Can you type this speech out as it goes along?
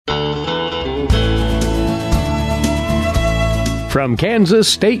From Kansas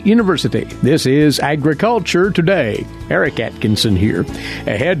State University, this is Agriculture Today. Eric Atkinson here.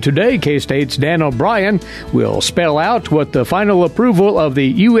 Ahead today, K-State's Dan O'Brien will spell out what the final approval of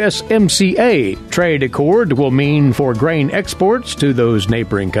the USMCA trade accord will mean for grain exports to those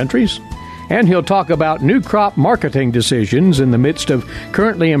neighboring countries. And he'll talk about new crop marketing decisions in the midst of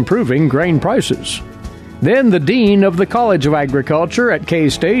currently improving grain prices. Then the Dean of the College of Agriculture at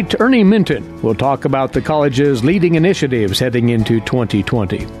K-State, Ernie Minton, will talk about the college's leading initiatives heading into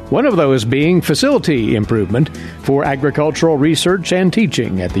 2020. One of those being facility improvement for agricultural research and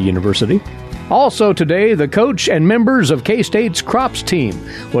teaching at the university. Also today, the coach and members of K-State's Crops team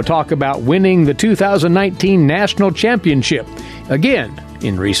will talk about winning the 2019 National Championship, again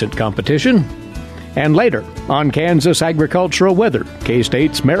in recent competition. And later, on Kansas agricultural weather,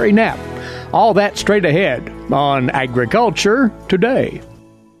 K-State's Mary Knapp. All that straight ahead on Agriculture Today.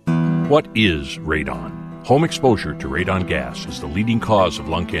 What is radon? Home exposure to radon gas is the leading cause of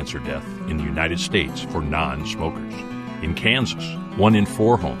lung cancer death in the United States for non-smokers. In Kansas, 1 in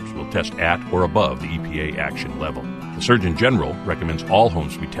 4 homes will test at or above the EPA action level. The Surgeon General recommends all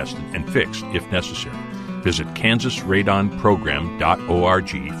homes be tested and fixed if necessary. Visit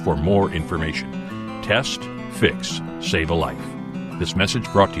kansasradonprogram.org for more information. Test, fix, save a life. This message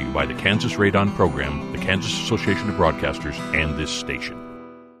brought to you by the Kansas Radon Program, the Kansas Association of Broadcasters, and this station.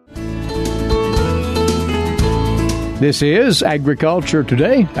 This is Agriculture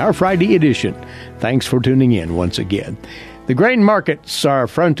Today, our Friday edition. Thanks for tuning in once again. The grain markets are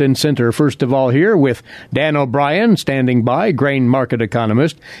front and center, first of all, here with Dan O'Brien standing by, grain market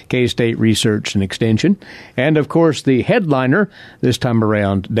economist, K-State Research and Extension. And, of course, the headliner this time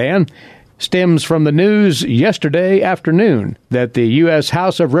around, Dan, stems from the news yesterday afternoon that the U.S.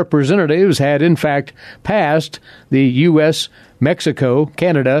 House of Representatives had, in fact, passed the U.S.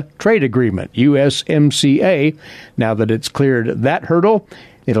 Mexico-Canada trade agreement, USMCA. Now that it's cleared that hurdle,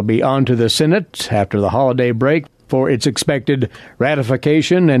 it'll be on to the Senate after the holiday break for its expected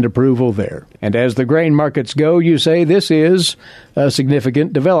ratification and approval there. And as the grain markets go, you say this is a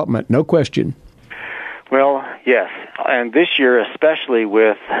significant development, no question. Well, yes, and this year especially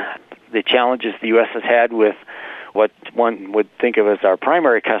with the challenges the U.S. has had with what one would think of as our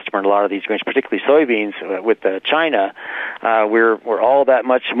primary customer in a lot of these grains, particularly soybeans, with China, we're all that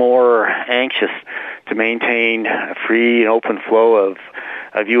much more anxious to maintain a free and open flow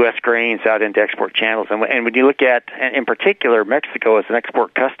of U.S. grains out into export channels. And when you look at, in particular, Mexico as an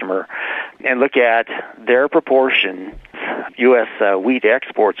export customer, and look at their proportion, U.S. wheat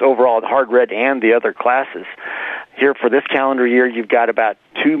exports overall, the hard red and the other classes, here for this calendar year, you've got about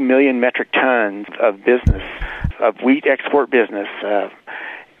 2 million metric tons of business, of wheat export business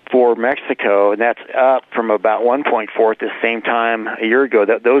for Mexico, and that's up from about 1.4 at the same time a year ago.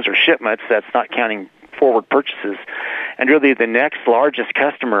 Those are shipments. That's not counting forward purchases. And really the next largest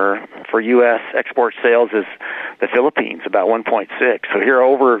customer for U.S. export sales is the Philippines, about 1.6. So here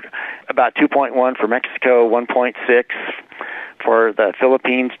over about 2.1 for Mexico, 1.6 for the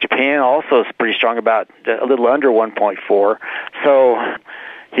Philippines. Japan also is pretty strong, about a little under 1.4. So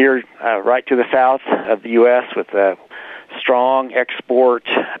here right to the south of the U.S. with strong export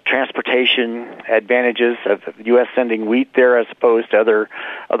transportation advantages of the U.S. sending wheat there as opposed to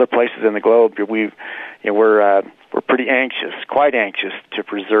other places in the globe. We're pretty anxious, quite anxious, to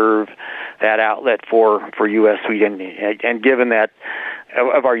preserve that outlet for U.S. wheat, and given that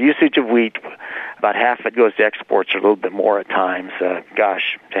of our usage of wheat, about half of it goes to exports, or a little bit more at times. To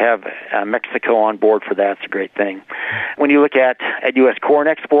have Mexico on board for that's a great thing. When you look at U.S. corn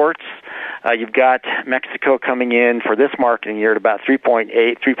exports, you've got Mexico coming in for this marketing year at about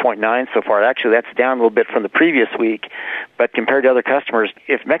 3.8, 3.9 so far. Actually, that's down a little bit from the previous week, but compared to other customers,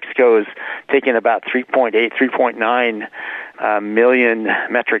 if Mexico is taking about 3.8, 3.9 million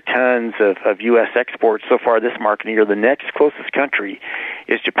metric tons of U.S. exports so far this marketing year, the next closest country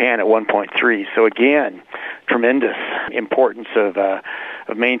is Japan at 1.3. So again, tremendous importance of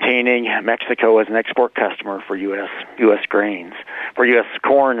maintaining Mexico as an export customer for U.S. grains, for U.S.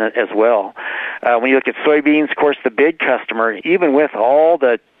 corn as well. When you look at soybeans, of course, the big customer, even with all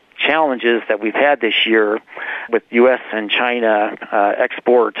the challenges that we've had this year with U.S. and China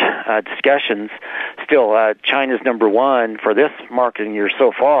export discussions, still China's number one for this marketing year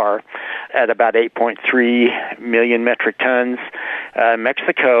so far at about 8.3 million metric tons.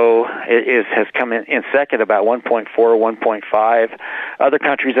 Mexico has come in second, about 1.4, 1.5. Other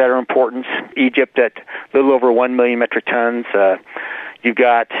countries that are important, Egypt at a little over 1 million metric tons. You've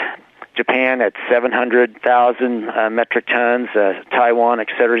got Japan at 700,000 metric tons, Taiwan, et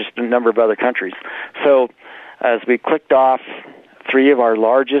cetera, just a number of other countries. So as we clicked off 3 of our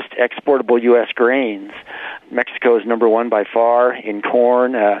largest exportable U.S. grains, Mexico is number one by far in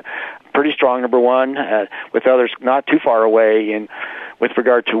corn, pretty strong number one, with others not too far away with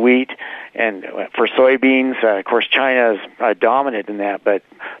regard to wheat. And for soybeans, of course, China is dominant in that, but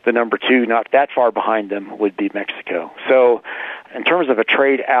the number two, not that far behind them, would be Mexico. So in terms of a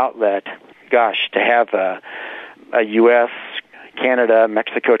trade outlet, gosh, to have a U.S., Canada,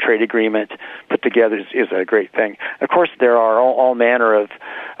 Mexico trade agreement put together is a great thing. Of course, there are all manner of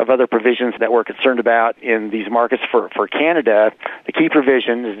other provisions that we're concerned about in these markets. For Canada, the key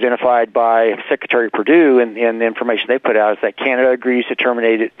provision is identified by Secretary Perdue and the information they put out is that Canada agrees to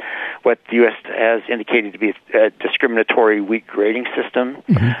terminate what the U.S. has indicated to be a discriminatory wheat grading system.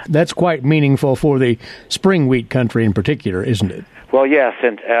 Mm-hmm. That's quite meaningful for the spring wheat country in particular, isn't it? Well, yes,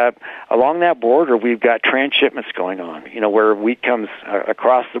 and along that border, we've got transshipments going on, where wheat comes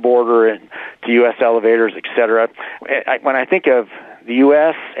across the border and to U.S. elevators, et cetera. When I think of the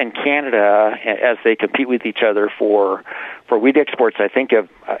U.S. and Canada as they compete with each other for wheat exports, I think of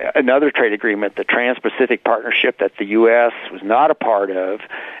another trade agreement, the Trans-Pacific Partnership that the U.S. was not a part of,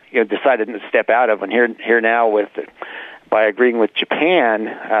 decided to step out of, and here now by agreeing with Japan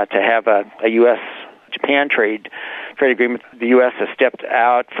to have a U.S.-Japan trade agreement, the U.S. has stepped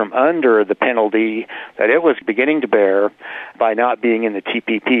out from under the penalty that it was beginning to bear by not being in the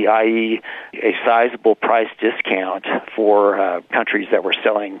TPP, i.e. a sizable price discount for countries that were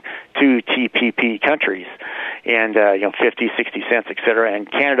selling to TPP countries, and 50, 60 cents, et cetera.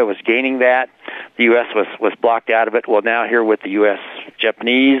 And Canada was gaining that. The U.S. was blocked out of it. Well, now here with the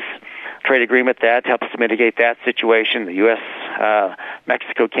U.S.-Japanese trade agreement, that helps to mitigate that situation. The U.S.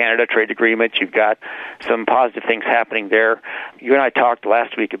 Mexico-Canada trade agreement, you've got some positive things happening there. You and I talked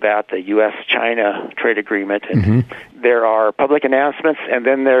last week about the U.S.-China trade agreement, and there are public announcements, and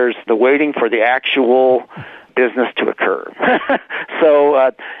then there's the waiting for the actual business to occur.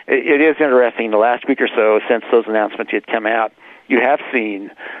 So it is interesting. The last week or so, since those announcements had come out, you have seen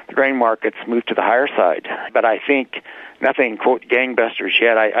the grain markets move to the higher side. But I think nothing, quote, gangbusters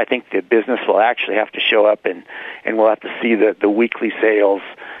yet. I think the business will actually have to show up, and we'll have to see the weekly sales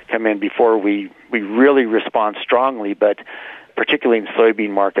come in before we really respond strongly. But particularly in the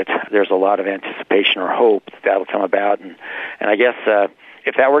soybean market, there's a lot of anticipation or hope that will come about. And I guess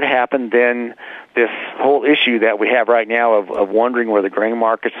if that were to happen, then this whole issue that we have right now of wondering where the grain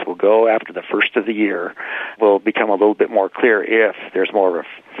markets will go after the first of the year will become a little bit more clear if there's more of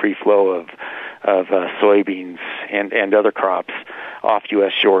a free flow of soybeans and other crops off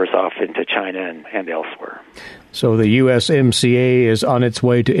U.S. shores, off into China and elsewhere. So the USMCA is on its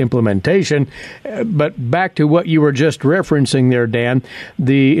way to implementation. But back to what you were just referencing there, Dan,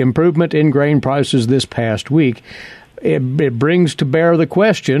 the improvement in grain prices this past week, it brings to bear the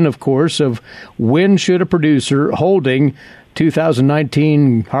question, of course, of when should a producer holding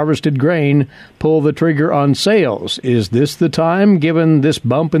 2019 harvested grain pull the trigger on sales? Is this the time, given this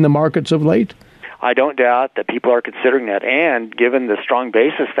bump in the markets of late? I don't doubt that people are considering that, and given the strong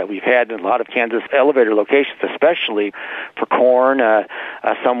basis that we've had in a lot of Kansas elevator locations, especially for corn,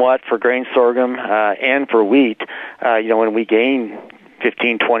 somewhat for grain sorghum, and for wheat, when we gain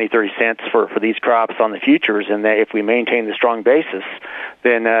 15, 20, 30 cents for these crops on the futures, and that if we maintain the strong basis,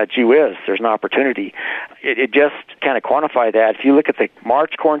 then gee whiz, there's an opportunity. It just kind of quantify that. If you look at the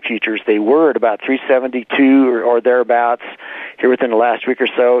March corn futures, they were at about 372 or thereabouts here within the last week or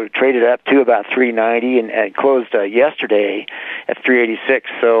so, traded up to about 390 and closed yesterday at 386.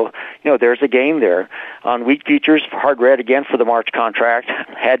 So, there's a gain there. On wheat futures, hard red again for the March contract,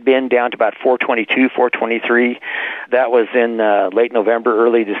 had been down to about 422, 423. That was in late November,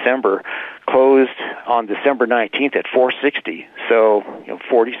 early December. Closed on December 19th at 460, so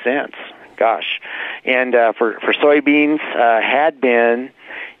 40 cents. Gosh. And for soybeans, had been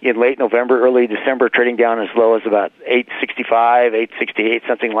in late November, early December, trading down as low as about 865, 868,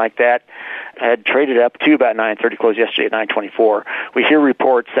 something like that. Had traded up to about 930, closed yesterday at 924. We hear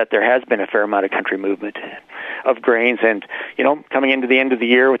reports that there has been a fair amount of country movement of grains, and coming into the end of the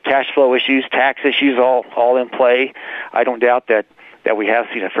year with cash flow issues, tax issues all in play, I don't doubt that we have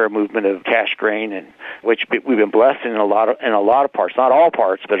seen a fair movement of cash grain, and which we've been blessed in a lot of parts, not all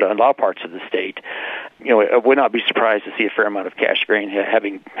parts, but in a lot of parts of the state. I would not be surprised to see a fair amount of cash grain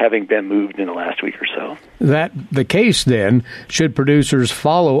having been moved in the last week or so. That the case, then, should producers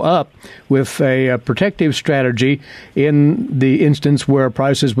follow up with a protective strategy in the instance where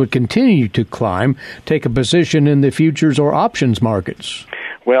prices would continue to climb, take a position in the futures or options markets?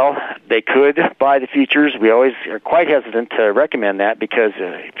 Well, they could buy the futures. We always are quite hesitant to recommend that because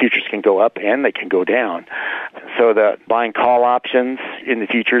futures can go up and they can go down. So the buying call options in the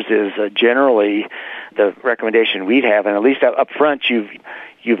futures is generally the recommendation we'd have, and at least up front you've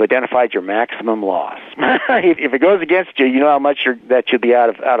you've identified your maximum loss. If it goes against you, you know how much that you'll be out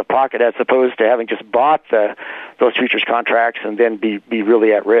of pocket, as opposed to having just bought those futures contracts and then be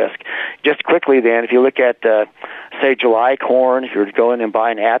really at risk. Just quickly then, if you look at say July corn, if you're to go in and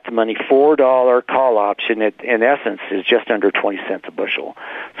buy an at-the-money $4 call option, it in essence is just under 20 cents a bushel.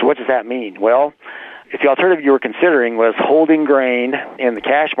 So what does that mean? Well, if the alternative you were considering was holding grain in the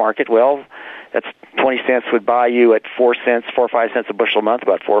cash market, well, that's 20 cents would buy you at 4 or 5 cents a bushel a month,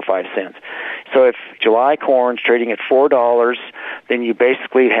 about 4 or 5 cents. So if July corn's trading at $4, then you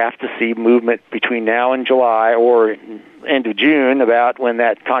basically have to see movement between now and July or end of June, about when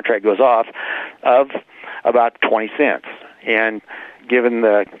that contract goes off, of about 20 cents. And given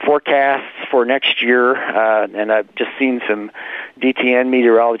the forecasts for next year, and I've just seen some DTN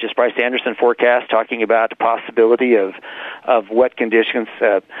meteorologist Bryce Anderson forecast talking about the possibility of wet conditions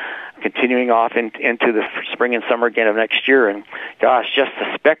continuing off into the spring and summer again of next year. And gosh, just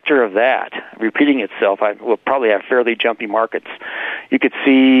the specter of that repeating itself, we'll probably have fairly jumpy markets. You could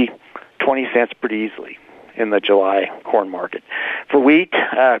see 20 cents pretty easily in the July corn market. For wheat,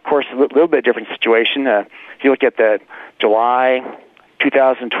 of course, a little bit different situation. If you look at the July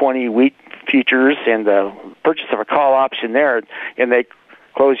 2020 wheat futures and the purchase of a call option there, and they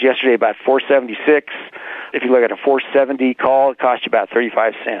closed yesterday about 476. If you look at a 470 call, it cost you about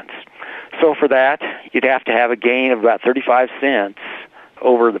 35 cents. So for that, you'd have to have a gain of about 35 cents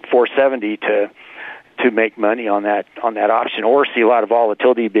over the 470 to make money on that option, or see a lot of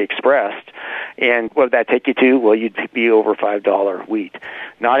volatility be expressed. And what would that take you to? Well, you'd be over $5 wheat.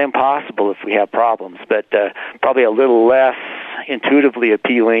 Not impossible if we have problems, but probably a little less intuitively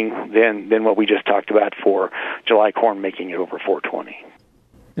appealing than what we just talked about for July corn, making it over 420.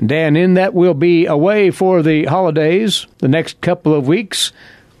 Dan, in that we'll be away for the holidays the next couple of weeks.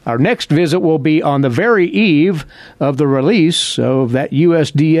 Our next visit will be on the very eve of the release of that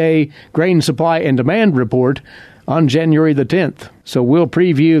USDA Grain Supply and Demand Report on January the 10th. So we'll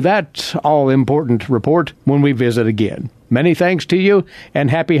preview that all-important report when we visit again. Many thanks to you,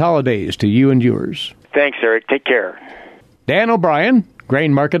 and happy holidays to you and yours. Thanks, Eric. Take care. Dan O'Brien,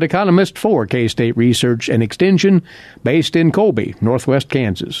 grain market economist for K-State Research and Extension, based in Colby, northwest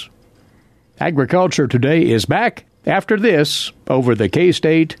Kansas. Agriculture Today is back after this over the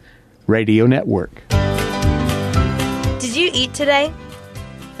K-State Radio Network. Did you eat today?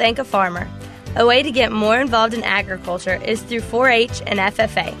 Thank a farmer. A way to get more involved in agriculture is through 4-H and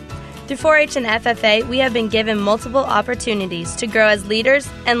FFA. Through 4-H and FFA, we have been given multiple opportunities to grow as leaders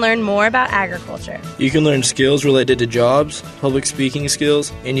and learn more about agriculture. You can learn skills related to jobs, public speaking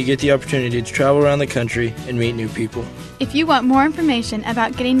skills, and you get the opportunity to travel around the country and meet new people. If you want more information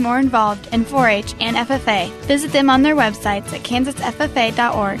about getting more involved in 4-H and FFA, visit them on their websites at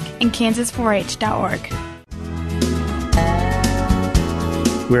kansasffa.org and kansas4h.org.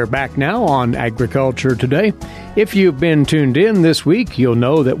 We're back now on Agriculture Today. If you've been tuned in this week, you'll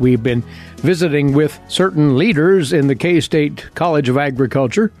know that we've been visiting with certain leaders in the K-State College of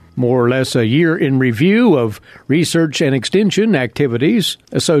Agriculture, more or less a year in review of research and extension activities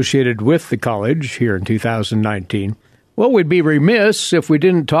associated with the college here in 2019. Well, we'd be remiss if we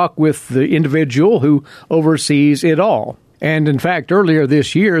didn't talk with the individual who oversees it all. And in fact, earlier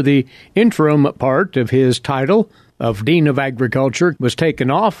this year, the interim part of his title of Dean of Agriculture was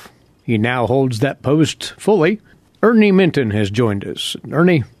taken off. He now holds that post fully. Ernie Minton has joined us.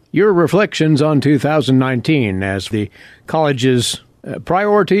 Ernie, your reflections on 2019 as the college's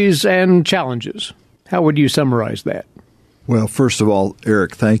priorities and challenges. How would you summarize that? Well, first of all,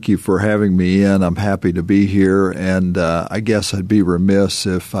 Eric, thank you for having me in. I'm happy to be here, and I guess I'd be remiss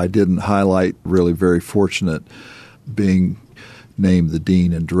if I didn't highlight really very fortunate being named the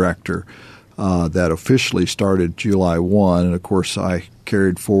Dean and Director. That officially started July 1, and of course I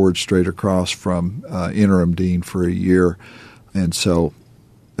carried forward straight across from interim dean for a year, and so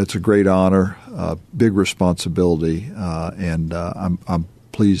it's a great honor, big responsibility, and I'm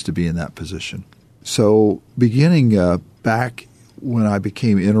pleased to be in that position. So beginning back when I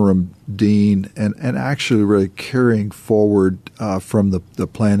became interim dean, and actually really carrying forward from the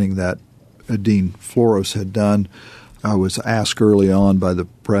planning that Dean Floros had done, I was asked early on by the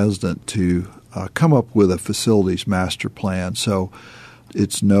president to come up with a facilities master plan. So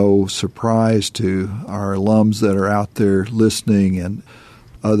it's no surprise to our alums that are out there listening and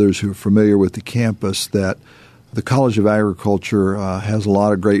others who are familiar with the campus that the College of Agriculture has a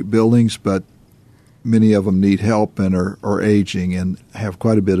lot of great buildings, but many of them need help and are aging and have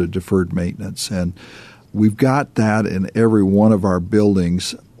quite a bit of deferred maintenance. And we've got that in every one of our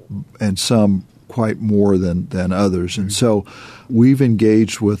buildings, and some quite more than others. And so we've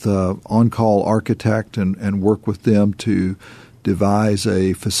engaged with an on-call architect and work with them to devise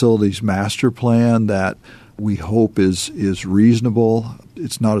a facilities master plan that we hope is reasonable.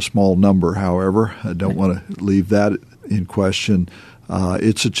 It's not a small number, however. I don't want to leave that in question.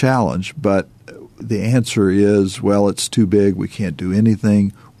 It's a challenge, but the answer is, well, it's too big. We can't do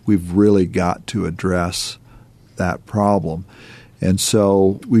anything. We've really got to address that problem. And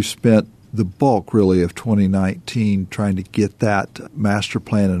so we've spent the bulk, really, of 2019 trying to get that master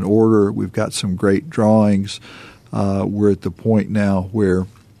plan in order. We've got some great drawings. We're at the point now where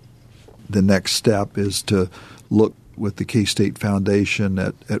the next step is to look with the K-State Foundation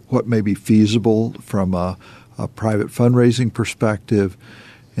at what may be feasible from a private fundraising perspective.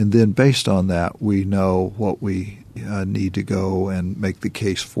 And then based on that, we know what we need to go and make the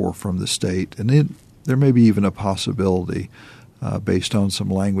case for from the state. And there may be even a possibility based on some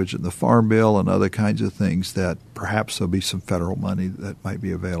language in the Farm Bill and other kinds of things that perhaps there'll be some federal money that might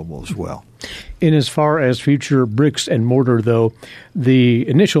be available as well. In as far as future bricks and mortar, though, the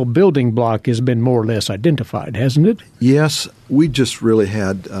initial building block has been more or less identified, hasn't it? Yes. We just really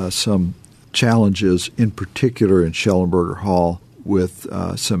had some challenges, in particular in Schellenberger Hall, with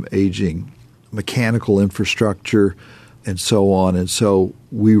some aging mechanical infrastructure and so on. And so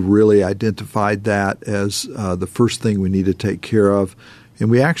we really identified that as the first thing we need to take care of. And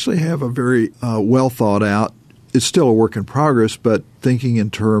we actually have a very well thought out, it's still a work in progress, but thinking in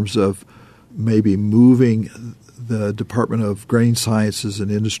terms of maybe moving the Department of Grain Sciences and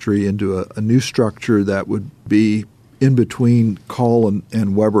Industry into a new structure that would be in between Call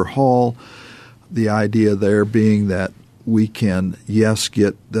and Weber Hall. The idea there being that we can, yes,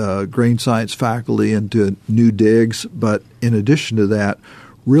 get the grain science faculty into new digs, but in addition to that,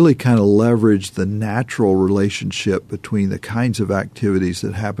 really kind of leverage the natural relationship between the kinds of activities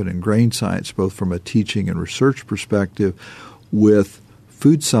that happen in grain science, both from a teaching and research perspective, with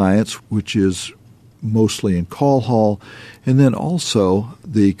food science, which is mostly in Call Hall, and then also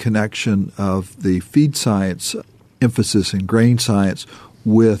the connection of the feed science emphasis in grain science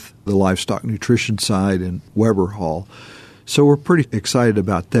with the livestock nutrition side in Weber Hall. So we're pretty excited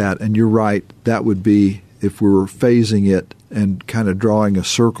about that. And you're right, that would be, if we were phasing it and kind of drawing a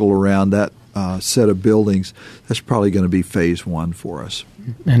circle around that set of buildings, that's probably going to be phase one for us.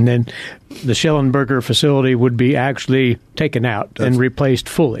 And then the Schellenberger facility would be actually taken out and replaced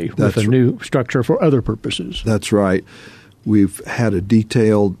fully with a new structure for other purposes. That's right. We've had a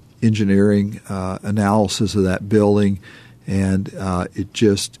detailed engineering analysis of that building, and it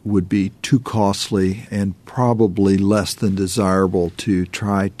just would be too costly and probably less than desirable to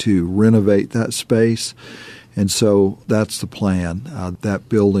try to renovate that space. And so that's the plan. That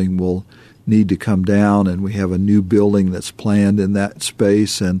building will need to come down, and we have a new building that's planned in that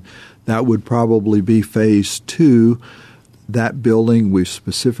space, and that would probably be phase two. That building we've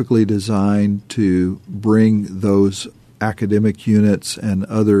specifically designed to bring those academic units and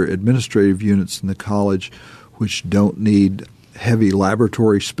other administrative units in the college which don't need heavy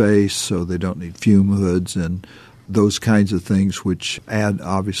laboratory space, so they don't need fume hoods and those kinds of things, which add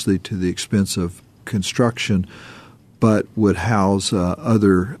obviously to the expense of construction, but would house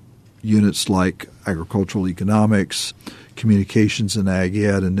other units like agricultural economics, communications and ag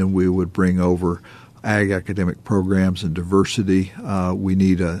ed, and then we would bring over ag academic programs and diversity. We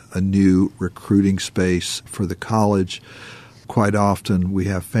need a new recruiting space for the college. Quite often we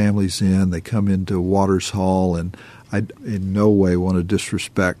have families they come into Waters Hall, and I in no way want to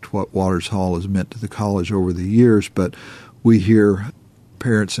disrespect what Waters Hall has meant to the college over the years, but we hear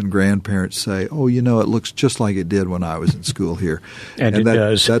parents and grandparents say, oh, it looks just like it did when I was in school here. and it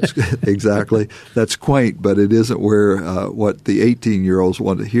does. That's exactly. That's quaint, but it isn't where what the 18-year-olds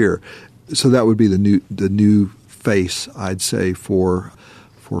want to hear. So that would be the new face, I'd say, for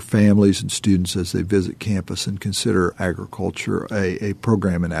families and students as they visit campus and consider agriculture, a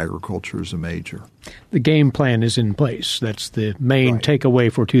program in agriculture as a major. The game plan is in place. That's the main takeaway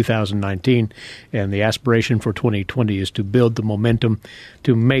for 2019, and the aspiration for 2020 is to build the momentum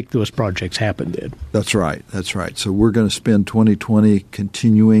to make those projects happen then. That's right. So we're going to spend 2020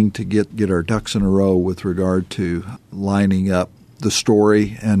 continuing to get our ducks in a row with regard to lining up the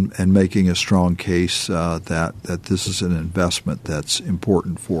story and making a strong case that this is an investment that's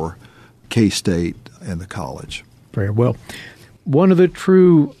important for K-State and the college. Very well. One of the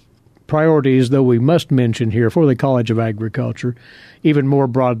true priorities, though, we must mention here for the College of Agriculture, even more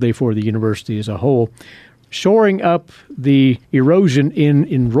broadly for the university as a whole, shoring up the erosion in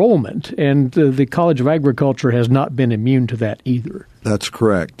enrollment, and the College of Agriculture has not been immune to that either. That's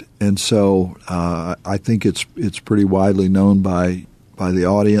correct. And so I think it's pretty widely known by the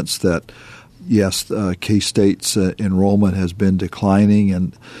audience that, yes, K-State's enrollment has been declining,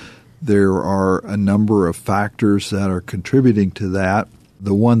 and There are a number of factors that are contributing to that.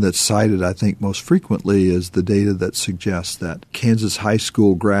 The one that's cited, I think, most frequently is the data that suggests that Kansas high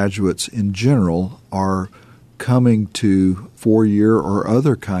school graduates in general are coming to four-year or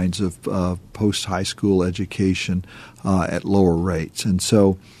other kinds of post-high school education at lower rates. And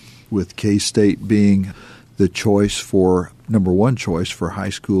so with K-State being the number one choice for high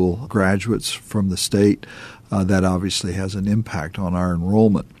school graduates from the state, that obviously has an impact on our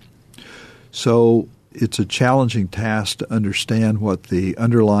enrollment. So it's a challenging task to understand what the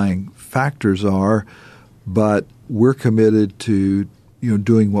underlying factors are, but we're committed to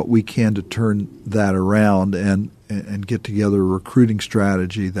doing what we can to turn that around and get together a recruiting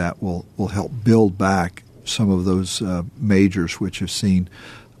strategy that will help build back some of those majors which have seen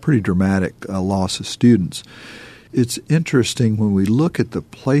pretty dramatic loss of students. It's interesting when we look at the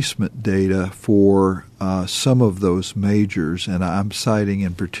placement data for some of those majors, and I'm citing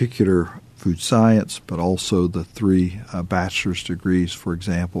in particular food science, but also the 3 bachelor's degrees, for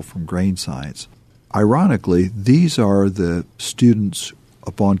example, from grain science. Ironically, these are the students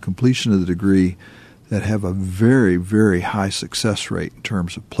upon completion of the degree that have a very, very high success rate in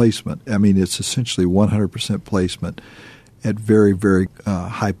terms of placement. I mean, it's essentially 100% placement at very, very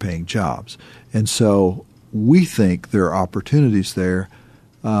high-paying jobs. And so we think there are opportunities there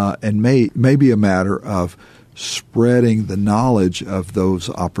and may be a matter of spreading the knowledge of those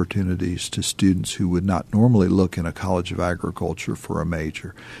opportunities to students who would not normally look in a College of Agriculture for a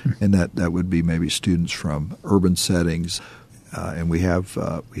major. And that would be maybe students from urban settings. And we have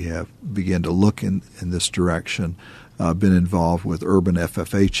begun to look in this direction, been involved with urban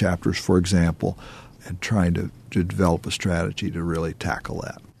FFA chapters, for example, and trying to develop a strategy to really tackle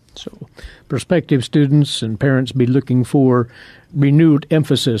that. So prospective students and parents be looking for renewed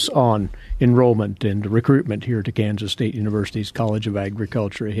emphasis on enrollment and recruitment here to Kansas State University's College of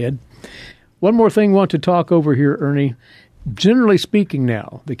Agriculture ahead. One more thing I want to talk over here, Ernie. Generally speaking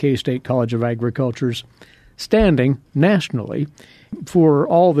now, the K-State College of Agriculture's standing nationally, for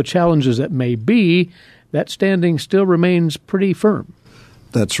all the challenges that may be, that standing still remains pretty firm.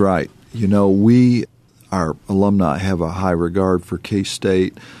 That's right. Our alumni have a high regard for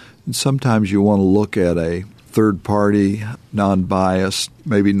K-State, and sometimes you want to look at a third-party, non-biased,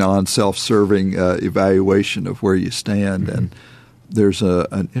 maybe non-self-serving evaluation of where you stand. Mm-hmm. And there's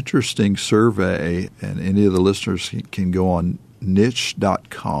an interesting survey, and any of the listeners can go on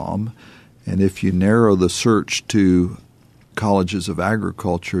niche.com, and if you narrow the search to colleges of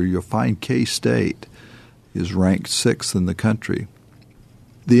agriculture, you'll find K-State is ranked 6th in the country.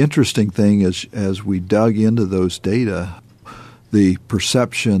 The interesting thing is, as we dug into those data, the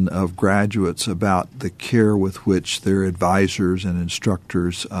perception of graduates about the care with which their advisors and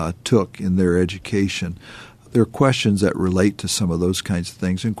instructors took in their education, there are questions that relate to some of those kinds of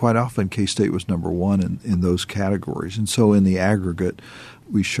things, and quite often K-State was number 1 in those categories. And so in the aggregate,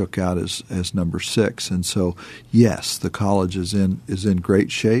 we shook out as number 6. And so, yes, the college is in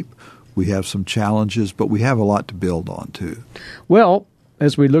great shape. We have some challenges, but we have a lot to build on, too. Well,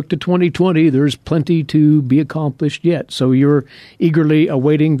 as we look to 2020, there's plenty to be accomplished yet. So you're eagerly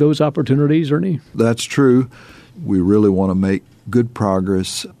awaiting those opportunities, Ernie? That's true. We really want to make good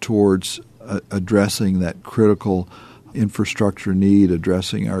progress towards addressing that critical infrastructure need,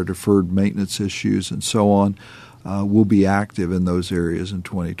 addressing our deferred maintenance issues, and so on. We'll be active in those areas in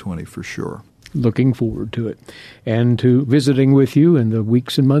 2020 for sure. Looking forward to it and to visiting with you in the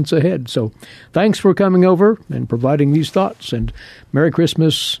weeks and months ahead. So thanks for coming over and providing these thoughts, and Merry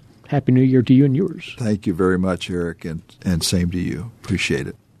Christmas, Happy New Year to you and yours. Thank you very much, Eric, and same to you. Appreciate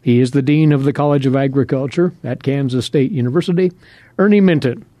it. He is the Dean of the College of Agriculture at Kansas State University, Ernie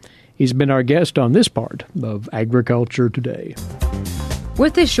Minton. He's been our guest on this part of Agriculture Today.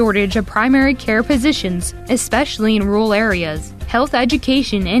 With the shortage of primary care physicians, especially in rural areas, health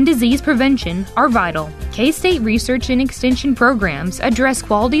education and disease prevention are vital. K-State research and extension programs address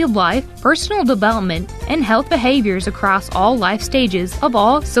quality of life, personal development, and health behaviors across all life stages of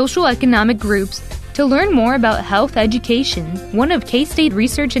all social-economic groups. To learn more about health education, one of K-State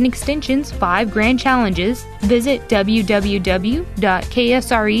Research and Extension's 5 grand challenges, visit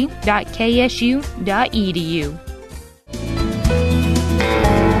www.ksre.ksu.edu.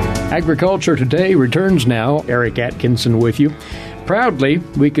 Agriculture Today returns now. Eric Atkinson with you. proudly,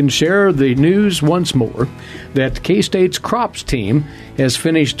 we can share the news once more that K-State's crops team has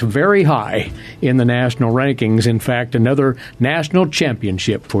finished very high in the national rankings. In fact, another national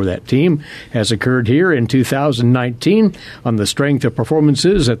championship for that team has occurred here in 2019 on the strength of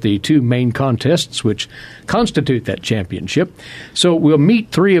performances at the two main contests which constitute that championship. So we'll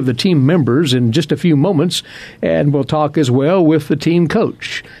meet three of the team members in just a few moments, and we'll talk as well with the team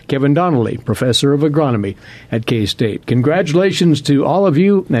coach, Kevin Donnelly, professor of agronomy at K-State. Congratulations to all of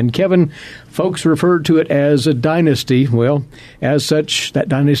you. And Kevin, folks refer to it as a dynasty. Well, as such, that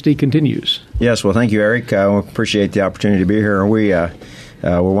dynasty continues. Yes, well, thank you, Eric. I appreciate the opportunity to be here. We were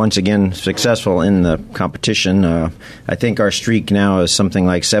once again successful in the competition. I think our streak now is something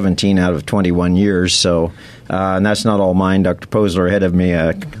like 17 out of 21 years. So, and that's not all mine. Dr. Posler, ahead of me,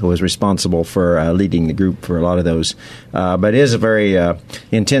 who was responsible for leading the group for a lot of those. But it is a very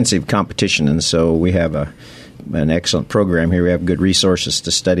intensive competition, and so we have an excellent program here. We have good resources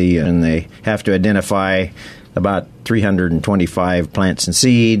to study, and they have to identify about 325 plants and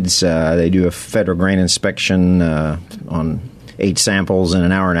seeds. They do a federal grain inspection on 8 samples in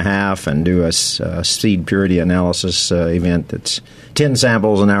an hour and a half, and do a seed purity analysis event that's 10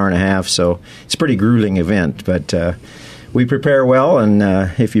 samples an hour and a half. So it's a pretty grueling event, but we prepare well, and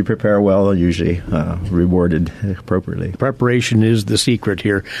if you prepare well, usually rewarded appropriately. Preparation is the secret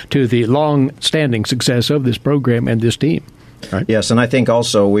here to the long-standing success of this program and this team. Right. Yes, and I think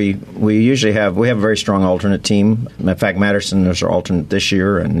also we usually have a very strong alternate team. In fact, Matterson is our alternate this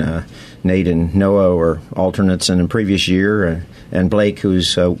year, and Nate and Noah were alternates in the previous year, and Blake,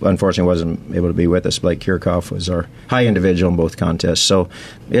 who's unfortunately wasn't able to be with us, Blake Kirchhoff, was our high individual in both contests. So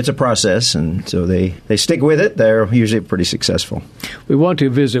it's a process, and so they stick with it. They're usually pretty successful. We want to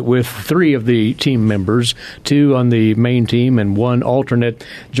visit with 3 of the team members, 2 on the main team and 1 alternate.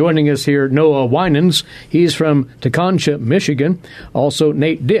 Joining us here, Noah Winans. He's from Teconcha, Michigan. Also,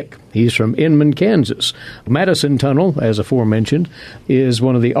 Nate Dick. He's from Inman, Kansas. Madison Tunnel, as aforementioned, is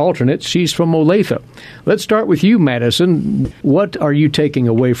one of the alternates. She's from Olathe. Let's start with you, Madison. What are you taking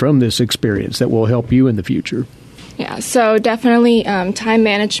away from this experience that will help you in the future? Yeah, so definitely time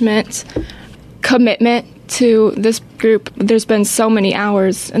management, commitment to this group. There's been so many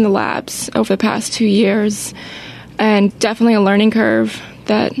hours in the labs over the past 2 years, and definitely a learning curve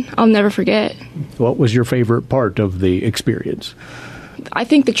that I'll never forget. What was your favorite part of the experience? I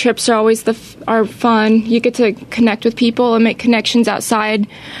think the trips are always are fun. You get to connect with people and make connections outside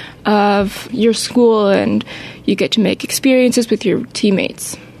of your school, and you get to make experiences with your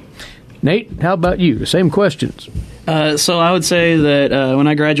teammates. Nate, how about you? Same questions. So I would say that when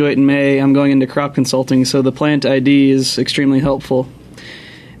I graduate in May, I'm going into crop consulting, so the plant ID is extremely helpful.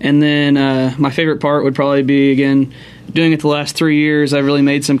 And then my favorite part would probably be, again, doing it the last 3 years. I've really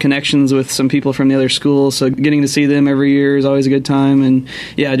made some connections with some people from the other schools, so getting to see them every year is always a good time, and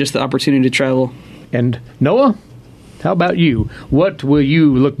yeah, just the opportunity to travel. And Noah, how about you? What will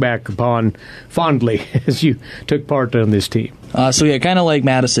you look back upon fondly as you took part on this team? So yeah, kind of like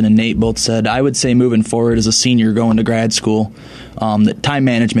Madison and Nate both said, I would say moving forward as a senior going to grad school, that time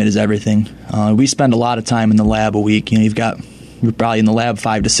management is everything. We spend a lot of time in the lab a week. You're probably in the lab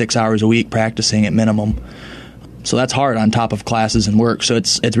 5 to 6 hours a week practicing at minimum. So that's hard on top of classes and work. So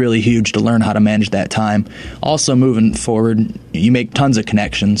it's really huge to learn how to manage that time. Also, moving forward, you make tons of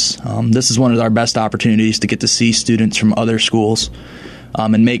connections. This is one of our best opportunities to get to see students from other schools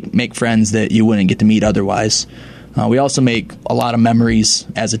and make friends that you wouldn't get to meet otherwise. We also make a lot of memories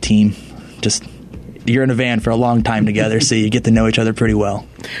as a team. Just you're in a van for a long time together, so you get to know each other pretty well.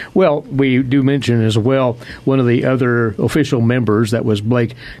 Well, we do mention as well one of the other official members, that was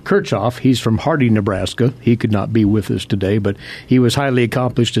Blake Kirchhoff. He's from Hardy, Nebraska. He could not be with us today, but he was highly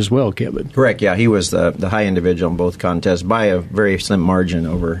accomplished as well, Kevin. Correct, yeah. He was the high individual in both contests by a very slim margin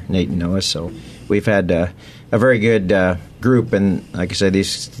over Nate and Noah. So we've had a very good group, and like I say,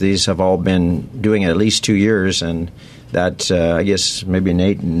 these have all been doing it at least 2 years, and that I guess maybe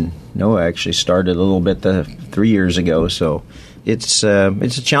Nate and Noah actually started a little bit 3 years ago. So it's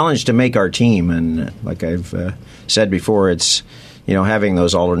a challenge to make our team, and like I've said before, it's having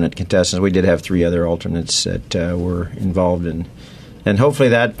those alternate contestants. We did have 3 other alternates that were involved in. And hopefully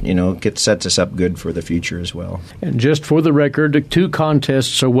that, sets us up good for the future as well. And just for the record, 2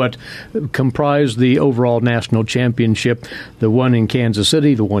 contests are what comprise the overall national championship. The one in Kansas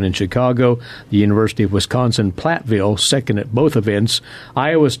City, the one in Chicago, the University of Wisconsin-Platteville, second at both events,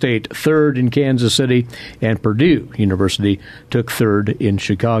 Iowa State, third in Kansas City, and Purdue University took third in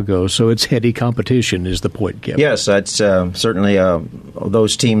Chicago. So it's heady competition is the point, Kevin. Yes, that's certainly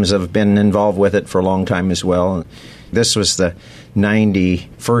those teams have been involved with it for a long time as well. This was the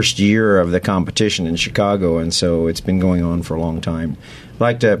 91st year of the competition in Chicago, and so it's been going on for a long time. I'd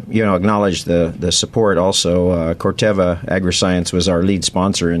like to, acknowledge the support also. Corteva Agriscience was our lead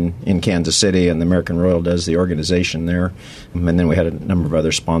sponsor in Kansas City, and the American Royal does the organization there. And then we had a number of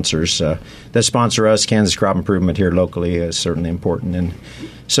other sponsors that sponsor us. Kansas Crop Improvement here locally is certainly important in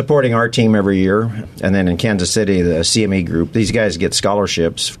supporting our team every year. And then in Kansas City, the CME group, these guys get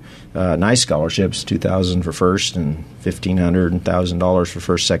scholarships, nice scholarships, $2,000 for first and $1,500 and $1,000 for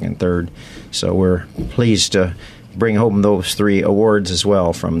first, second, third. So we're pleased to bring home those 3 awards as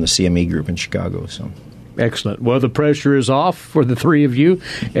well from the CME group in Chicago. So excellent. Well, the pressure is off for the 3 of you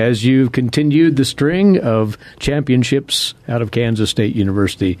as you've continued the string of championships out of Kansas State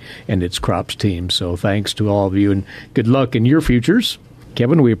University and its crops team. So thanks to all of you, and good luck in your futures.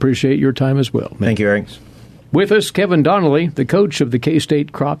 Kevin, we appreciate your time as well. Thank you, Eric. With us, Kevin Donnelly, the coach of the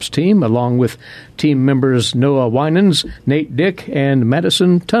K-State Crops team, along with team members Noah Winans, Nate Dick, and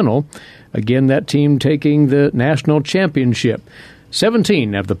Madison Tunnell. Again, that team taking the national championship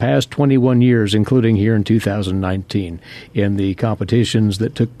 17 of the past 21 years, including here in 2019, in the competitions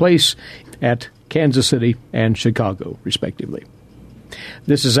that took place at Kansas City and Chicago, respectively.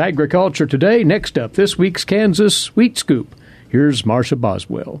 This is Agriculture Today. Next up, this week's Kansas Wheat Scoop. Here's Marcia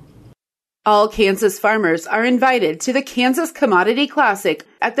Boswell. All Kansas farmers are invited to the Kansas Commodity Classic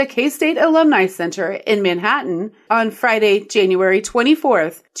at the K-State Alumni Center in Manhattan on Friday, January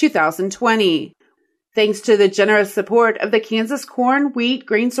 24th, 2020. Thanks to the generous support of the Kansas Corn, Wheat,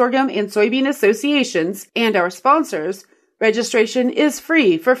 Grain Sorghum, and Soybean Associations and our sponsors, registration is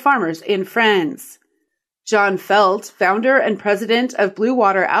free for farmers and friends. John Felt, founder and president of Blue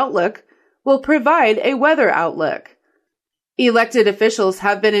Water Outlook, will provide a weather outlook. Elected officials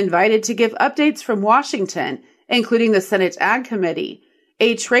have been invited to give updates from Washington, including the Senate Ag Committee,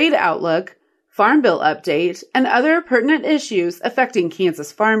 a trade outlook, Farm Bill update, and other pertinent issues affecting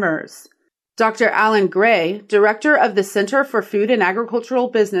Kansas farmers. Dr. Alan Gray, director of the Center for Food and Agricultural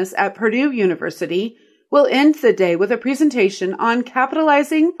Business at Purdue University, will end the day with a presentation on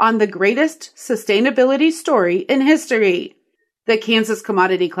capitalizing on the greatest sustainability story in history. The Kansas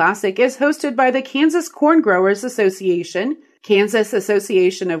Commodity Classic is hosted by the Kansas Corn Growers Association, Kansas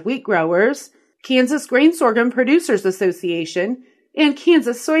Association of Wheat Growers, Kansas Grain Sorghum Producers Association, and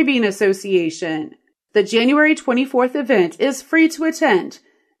Kansas Soybean Association. The January 24th event is free to attend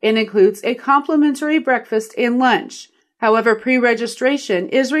and includes a complimentary breakfast and lunch. However, pre-registration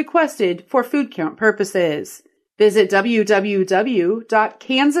is requested for food count purposes. Visit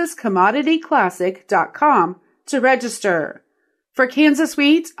www.kansascommodityclassic.com to register. For Kansas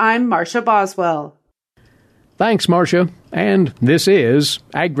Wheat, I'm Marcia Boswell. Thanks, Marcia. And this is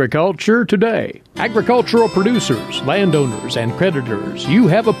Agriculture Today. Agricultural producers, landowners, and creditors, you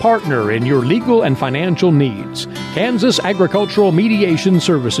have a partner in your legal and financial needs. Kansas Agricultural Mediation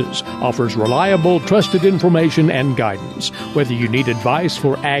Services offers reliable, trusted information and guidance. Whether you need advice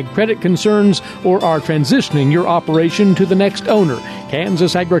for ag credit concerns or are transitioning your operation to the next owner,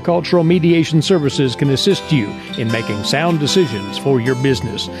 Kansas Agricultural Mediation Services can assist you in making sound decisions for your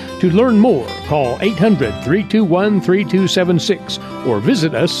business. To learn more, call 800-321-3276 or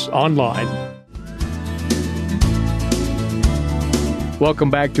visit us online. Welcome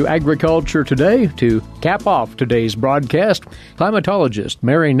back to Agriculture Today. To cap off today's broadcast, climatologist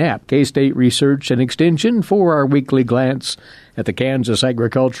Mary Knapp, K-State Research and Extension, for our weekly glance at the Kansas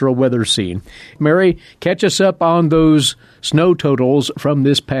agricultural weather scene. Mary, catch us up on those snow totals from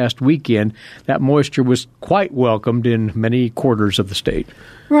this past weekend. That moisture was quite welcomed in many quarters of the state.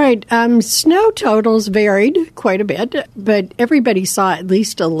 Right. Snow totals varied quite a bit, but everybody saw at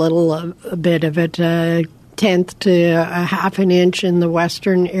least a bit of it. Tenth to a half an inch in the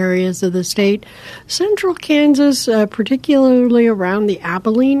western areas of the state. Central Kansas, particularly around the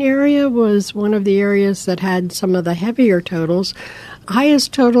Abilene area, was one of the areas that had some of the heavier totals.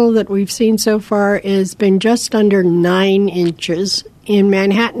 Highest total that we've seen so far has been just under 9 inches. In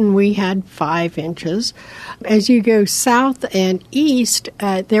Manhattan, we had 5 inches. As you go south and east,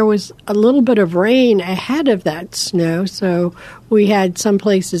 there was a little bit of rain ahead of that snow, so we had some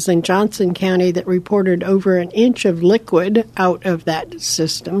places in Johnson County that reported over an inch of liquid out of that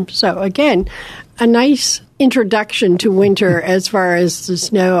system. So again, a nice introduction to winter as far as the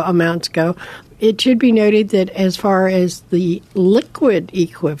snow amounts go. It should be noted that as far as the liquid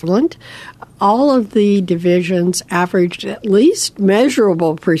equivalent, all of the divisions averaged at least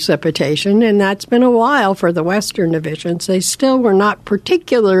measurable precipitation, and that's been a while for the western divisions. They still were not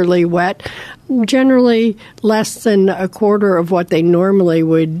particularly wet, generally less than a quarter of what they normally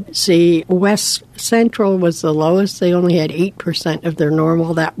would see. West Central was the lowest. They only had 8% of their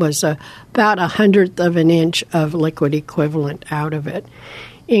normal. That was about 1/100th of an inch of liquid equivalent out of it.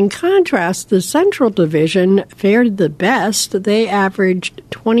 In contrast, the Central Division fared the best. They averaged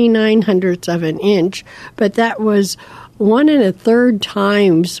 29/100ths of an inch, but that was 1 1/3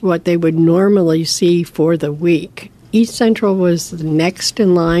 times what they would normally see for the week. East Central was the next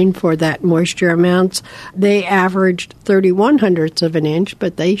in line for that moisture amounts. They averaged 31/100ths of an inch,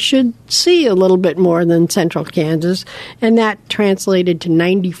 but they should see a little bit more than Central Kansas, and that translated to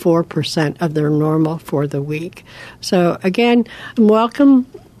 94% of their normal for the week. So again, welcome.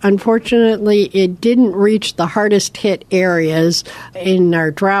 Unfortunately, it didn't reach the hardest hit areas in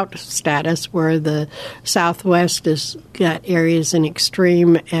our drought status, where the Southwest has got areas in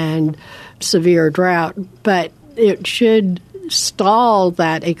extreme and severe drought, but it should stall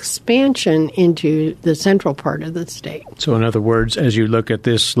that expansion into the central part of the state. So in other words, as you look at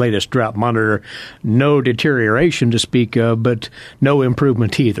this latest drought monitor, no deterioration to speak of, but no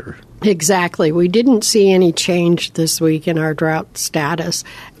improvement either. Exactly. We didn't see any change this week in our drought status.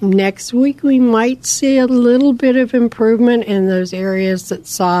 Next week, we might see a little bit of improvement in those areas that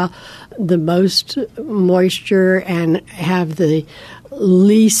saw the most moisture and have the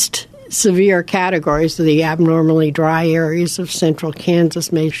least severe categories. The abnormally dry areas of central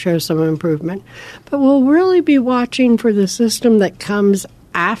Kansas may show some improvement. But we'll really be watching for the system that comes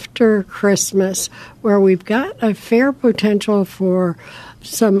after Christmas, where we've got a fair potential for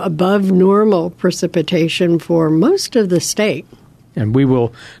some above normal precipitation for most of the state. And we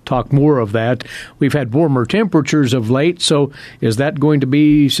will talk more of that. We've had warmer temperatures of late, so is that going to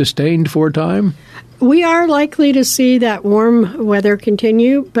be sustained for a time? We are likely to see that warm weather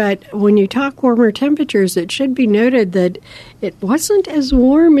continue, but when you talk warmer temperatures, it should be noted that it wasn't as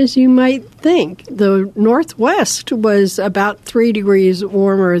warm as you might think. The Northwest was about 3 degrees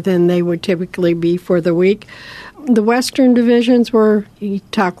warmer than they would typically be for the week. The western divisions were, you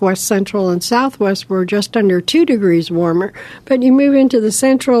talk west central and southwest, were just under 2 degrees warmer. But you move into the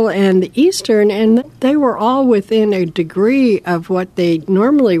central and the eastern, and they were all within a degree of what they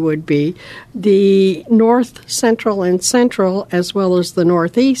normally would be. The north, central, and central, as well as the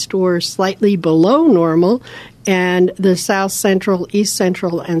northeast, were slightly below normal, and the south central, east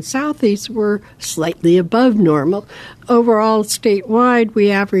central, and southeast were slightly above normal. Overall, statewide, we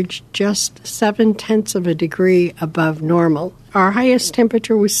averaged just 0.7 of a degree above normal. Our highest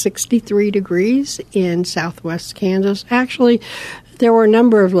temperature was 63 degrees in southwest Kansas. Actually, there were a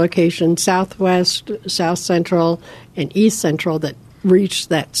number of locations, southwest, south central, and east central, that reached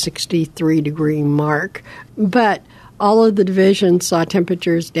that 63-degree mark. But all of the divisions saw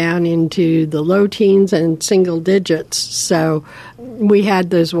temperatures down into the low teens and single digits. So we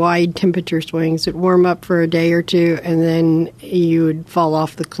had those wide temperature swings that warm up for a day or two, and then you would fall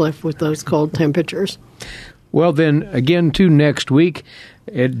off the cliff with those cold temperatures. Well, then, again, to next week,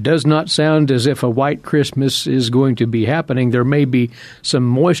 it does not sound as if a white Christmas is going to be happening. There may be some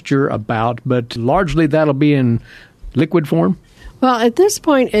moisture about, but largely that'll be in liquid form. Well, at this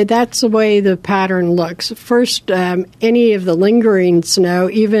point, that's the way the pattern looks. First, any of the lingering snow,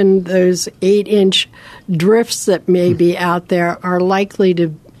 even those 8-inch drifts that may be out there, are likely to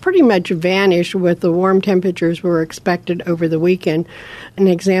pretty much vanish with the warm temperatures we're expected over the weekend. An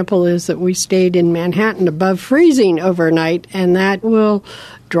example is that we stayed in Manhattan above freezing overnight, and that will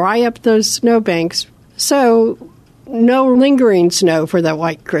dry up those snowbanks. So no lingering snow for that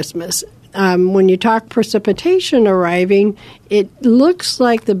white Christmas. When you talk precipitation arriving, it looks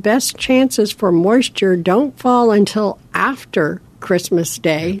like the best chances for moisture don't fall until after Christmas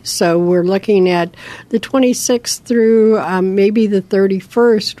Day. So we're looking at the 26th through maybe the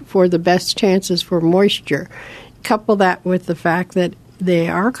 31st for the best chances for moisture. Couple that with the fact that they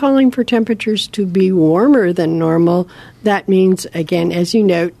are calling for temperatures to be warmer than normal. That means, again, as you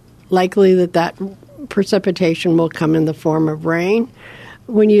note, likely that precipitation will come in the form of rain.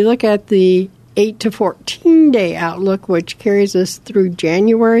 When you look at the 8 to 14-day outlook, which carries us through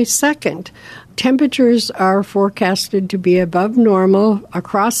January 2nd, temperatures are forecasted to be above normal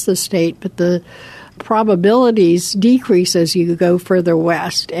across the state, but the probabilities decrease as you go further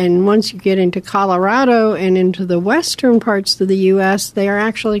west. And once you get into Colorado and into the western parts of the U.S., they are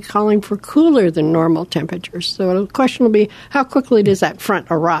actually calling for cooler than normal temperatures. So the question will be, how quickly does that front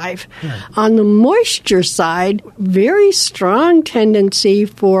arrive? Yeah. On the moisture side, very strong tendency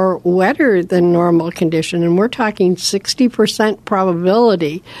for wetter than normal condition, and we're talking 60%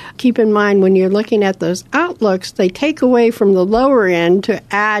 probability. Keep in mind, when you're looking at those outlooks, they take away from the lower end to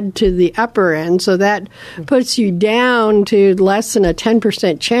add to the upper end, so that puts you down to less than a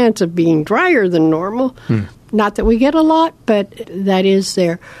 10% chance of being drier than normal. Not that we get a lot, but that is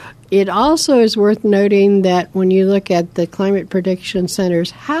there. It also is worth noting that when you look at the Climate Prediction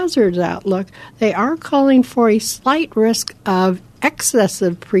Center's hazards outlook, they are calling for a slight risk of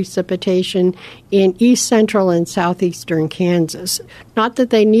excessive precipitation in east central and southeastern Kansas. Not that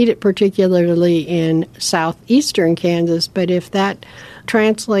they need it particularly in southeastern Kansas, but if that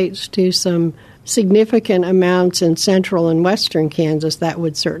translates to some significant amounts in central and western Kansas, that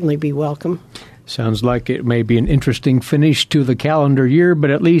would certainly be welcome. Sounds like it may be an interesting finish to the calendar year, but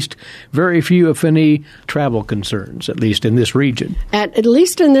at least very few, if any, travel concerns, at least in this region. At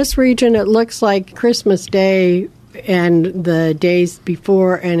least in this region, it looks like Christmas Day and the days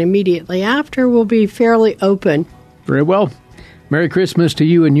before and immediately after will be fairly open. Very well. Merry Christmas to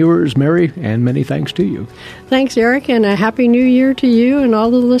you and yours, Mary, and many thanks to you. Thanks, Eric, and a Happy New Year to you and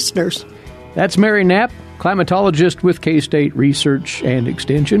all the listeners. That's Mary Knapp, climatologist with K-State Research and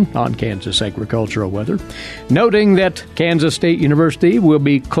Extension on Kansas agricultural weather, noting that Kansas State University will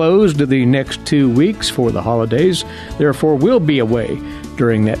be closed the next 2 weeks for the holidays, therefore we'll be away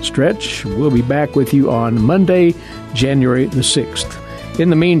during that stretch. We'll be back with you on Monday, January the 6th. In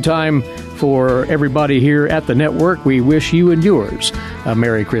the meantime, for everybody here at the network, we wish you and yours a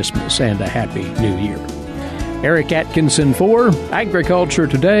Merry Christmas and a Happy New Year. Eric Atkinson for Agriculture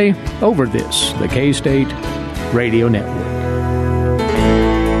Today, over this, the K-State Radio Network.